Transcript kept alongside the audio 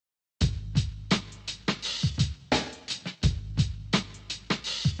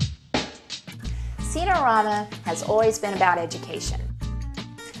Scene-A-Rama has always been about education.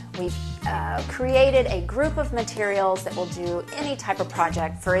 We've created a group of materials that will do any type of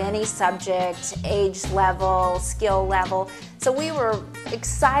project for any subject, age level, skill level. So we were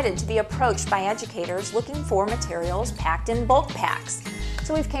excited to be approached by educators looking for materials packed in bulk packs.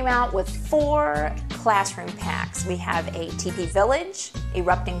 So we've came out with 4 classroom packs. We have a Tepee Village,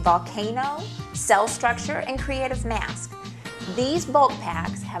 Erupting Volcano, Cell Structure, and Creative Mask. These bulk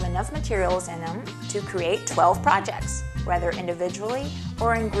packs have enough materials in them to create 12 projects, whether individually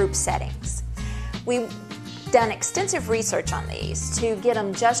or in group settings. We've done extensive research on these to get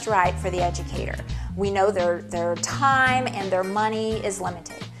them just right for the educator. We know their time and their money is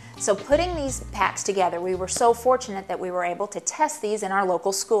limited. So putting these packs together, we were so fortunate that we were able to test these in our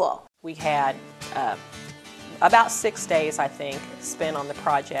local school. We had about 6 days, I think, spent on the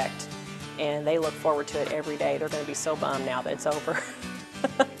project, and they look forward to it every day. They're going to be so bummed now that it's over.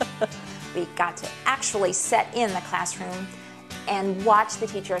 We got to actually sit in the classroom and watch the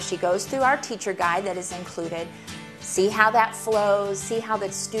teacher as she goes through our teacher guide that is included, see how that flows, see how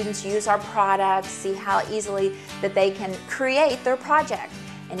the students use our products, see how easily that they can create their project.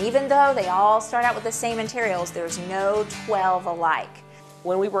 And even though they all start out with the same materials, there's no 12 alike.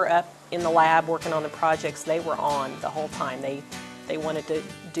 When we were up in the lab working on the projects, they were on the whole time. They wanted to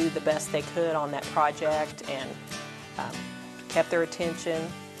do the best they could on that project and kept their attention.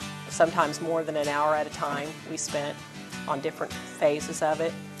 Sometimes more than an hour at a time we spent on different phases of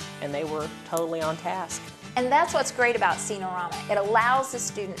it, and they were totally on task. And that's what's great about Scene-A-Rama. It allows the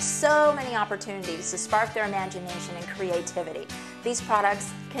students so many opportunities to spark their imagination and creativity. These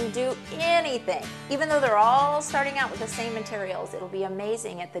products can do anything. Even though they're all starting out with the same materials, it'll be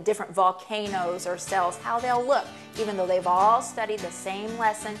amazing at the different volcanoes or cells, how they'll look, even though they've all studied the same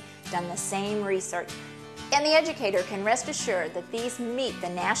lesson, done the same research. And the educator can rest assured that these meet the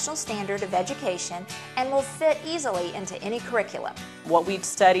national standard of education and will fit easily into any curriculum. What we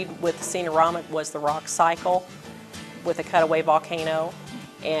studied with Scene-A-Rama was the rock cycle with a cutaway volcano,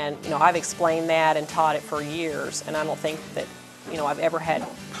 and I've explained that and taught it for years, and I don't think that I've ever had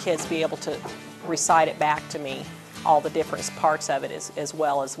kids be able to recite it back to me, all the different parts of it as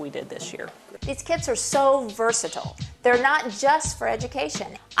well as we did this year. These kits are so versatile. They're not just for education.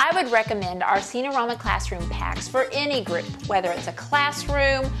 I would recommend our Scene-A-Rama classroom packs for any group, whether it's a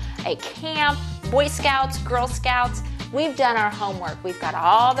classroom, a camp, Boy Scouts, Girl Scouts. We've done our homework. We've got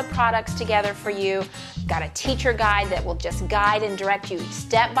all the products together for you. We've got a teacher guide that will just guide and direct you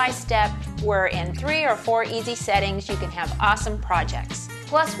step by step. We're in 3 or 4 easy settings. You can have awesome projects.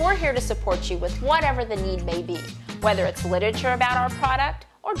 Plus, we're here to support you with whatever the need may be, whether it's literature about our product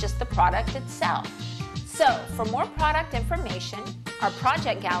or just the product itself. So, for more product information, our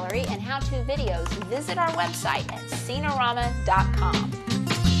project gallery, and how-to videos, visit our website at Scene-A-Rama.com.